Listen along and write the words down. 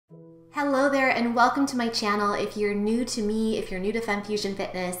Hello there and welcome to my channel. If you're new to me, if you're new to FemFusion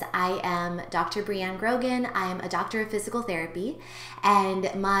Fitness, I am Dr. Brianne Grogan. I'm a doctor of physical therapy,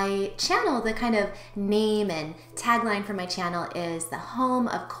 and my channel, the kind of name and tagline for my channel is the home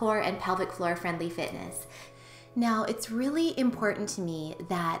of core and pelvic floor friendly fitness. Now, it's really important to me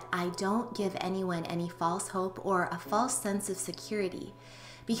that I don't give anyone any false hope or a false sense of security.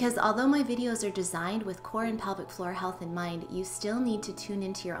 Because although my videos are designed with core and pelvic floor health in mind, you still need to tune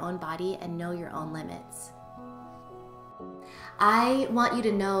into your own body and know your own limits. I want you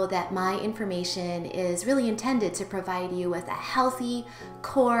to know that my information is really intended to provide you with a healthy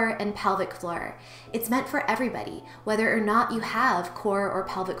core and pelvic floor. It's meant for everybody, whether or not you have core or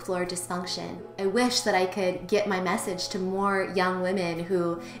pelvic floor dysfunction. I wish that I could get my message to more young women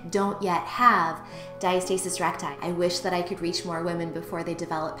who don't yet have diastasis recti. I wish that I could reach more women before they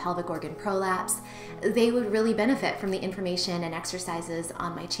develop pelvic organ prolapse. They would really benefit from the information and exercises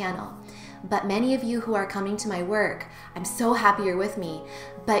on my channel. But many of you who are coming to my work, I'm so happy you're with me,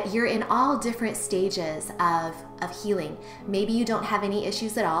 but you're in all different stages of healing. Maybe you don't have any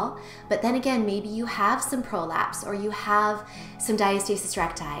issues at all, but then again, maybe you have some prolapse or you have some diastasis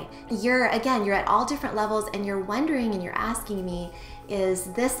recti. You're at all different levels and you're wondering and you're asking me, is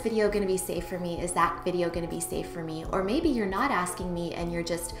this video going to be safe for me? Is that video going to be safe for me? Or maybe you're not asking me and you're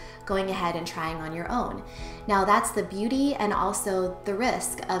just going ahead and trying on your own. Now that's the beauty and also the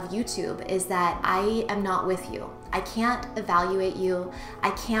risk of YouTube, is that I am not with you. I can't evaluate you.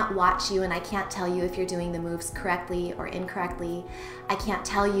 I can't watch you and I can't tell you if you're doing the moves correctly or incorrectly. I can't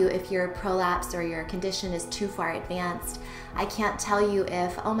tell you if your prolapse or your condition is too far advanced. I can't tell you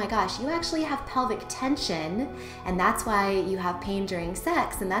if, oh my gosh, you actually have pelvic tension and that's why you have pain during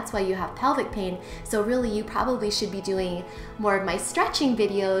sex and that's why you have pelvic pain. So really you probably should be doing more of my stretching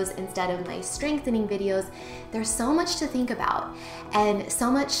videos instead of my strengthening videos. There's so much to think about and so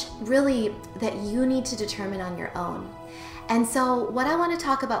much really that you need to determine on your own. And so what I want to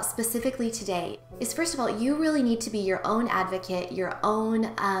talk about specifically today is, first of all, you really need to be your own advocate, your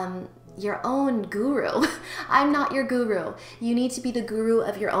own guru. I'm not your guru. You need to be the guru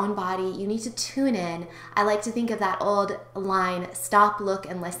of your own body. You need to tune in. I like to think of that old line, stop, look,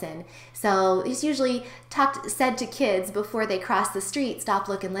 and listen. So it's usually said to kids before they cross the street, stop,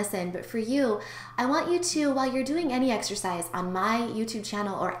 look, and listen. But for you, I want you to, while you're doing any exercise on my YouTube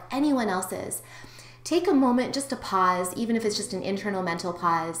channel or anyone else's, take a moment just to pause, even if it's just an internal mental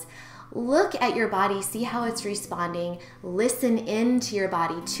pause. Look at your body, see how it's responding, listen into your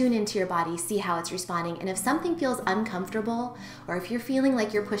body, tune into your body, see how it's responding. And if something feels uncomfortable, or if you're feeling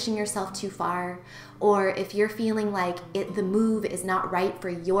like you're pushing yourself too far, or if you're feeling like the move is not right for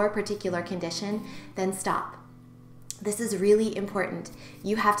your particular condition, then stop. This is really important.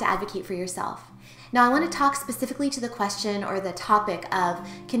 You have to advocate for yourself. Now, I want to talk specifically to the question or the topic of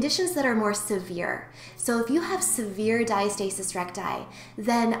conditions that are more severe. So if you have severe diastasis recti,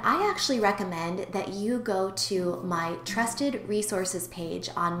 then I actually recommend that you go to my trusted resources page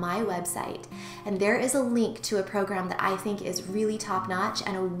on my website. And there is a link to a program that I think is really top-notch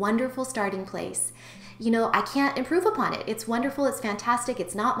and a wonderful starting place. You know, I can't improve upon it. It's wonderful, it's fantastic,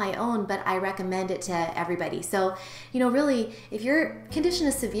 it's not my own, but I recommend it to everybody. So, you know, really, if your condition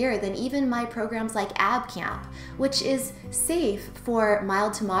is severe, then even my programs like Ab Camp, which is safe for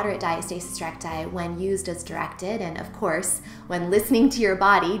mild to moderate diastasis recti when used as directed, and of course, when listening to your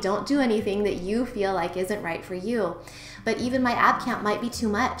body, don't do anything that you feel like isn't right for you. But even my Ab Camp might be too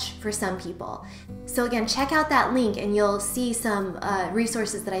much for some people. So again, check out that link and you'll see some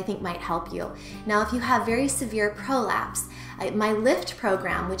resources that I think might help you. Now, if you have very severe prolapse, my Lift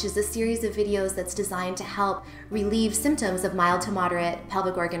program, which is a series of videos that's designed to help relieve symptoms of mild to moderate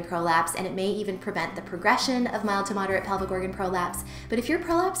pelvic organ prolapse, and it may even prevent the progression of mild to moderate pelvic organ prolapse. But if your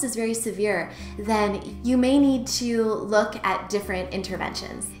prolapse is very severe, then you may need to look at different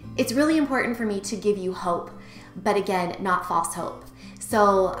interventions. It's really important for me to give you hope, but again, not false hope.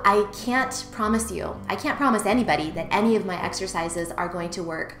 So I can't promise you, I can't promise anybody that any of my exercises are going to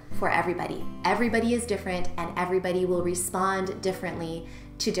work for everybody. Everybody is different and everybody will respond differently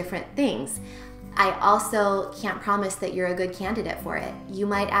to different things. I also can't promise that you're a good candidate for it. You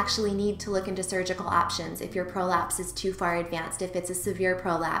might actually need to look into surgical options if your prolapse is too far advanced, if it's a severe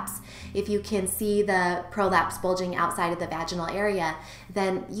prolapse. If you can see the prolapse bulging outside of the vaginal area,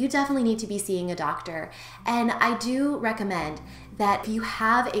 then you definitely need to be seeing a doctor. And I do recommend that if you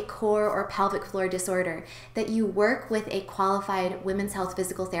have a core or pelvic floor disorder, that you work with a qualified women's health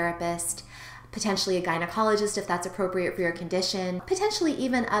physical therapist potentially a gynecologist if that's appropriate for your condition, potentially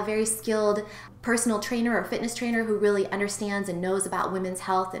even a very skilled personal trainer or fitness trainer who really understands and knows about women's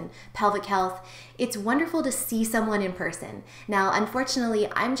health and pelvic health. It's wonderful to see someone in person. Now, unfortunately,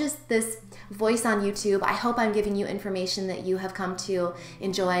 I'm just this voice on YouTube. I hope I'm giving you information that you have come to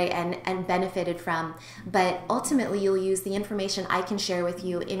enjoy and benefited from, but ultimately you'll use the information I can share with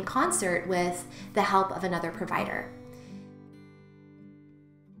you in concert with the help of another provider.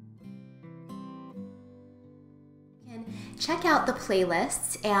 Check out the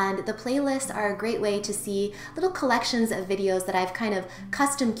playlists, and the playlists are a great way to see little collections of videos that I've kind of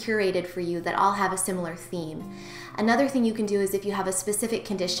custom curated for you that all have a similar theme. Another thing you can do is if you have a specific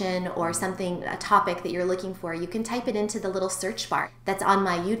condition or something, a topic that you're looking for, you can type it into the little search bar that's on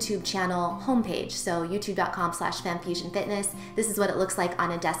my YouTube channel homepage. So youtube.com/femfusionfitness. This is what it looks like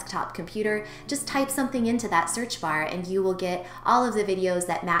on a desktop computer. Just type something into that search bar and you will get all of the videos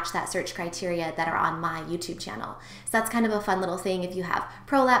that match that search criteria that are on my YouTube channel. So that's kind of a fun little thing. If you have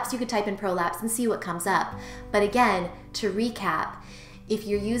prolapse, you could type in prolapse and see what comes up. But again, to recap, if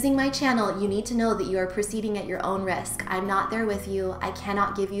you're using my channel, you need to know that you are proceeding at your own risk. I'm not there with you. I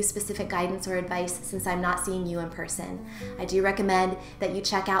cannot give you specific guidance or advice since I'm not seeing you in person. I do recommend that you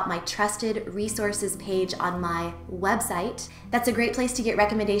check out my trusted resources page on my website. That's a great place to get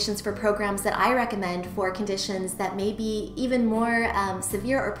recommendations for programs that I recommend for conditions that may be even more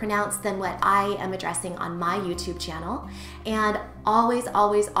severe or pronounced than what I am addressing on my YouTube channel. And always,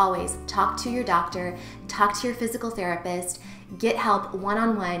 always, always talk to your doctor, talk to your physical therapist, get help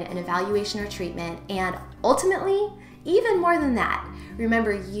one-on-one, an evaluation or treatment, and ultimately, even more than that,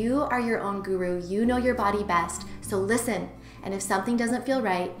 remember you are your own guru. You know your body best, so listen, and if something doesn't feel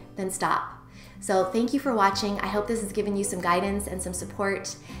right, then stop. So thank you for watching. I hope this has given you some guidance and some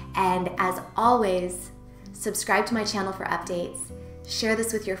support, and as always, subscribe to my channel for updates, share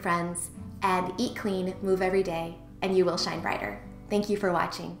this with your friends, and eat clean, move every day, and you will shine brighter. Thank you for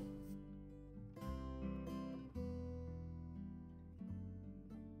watching.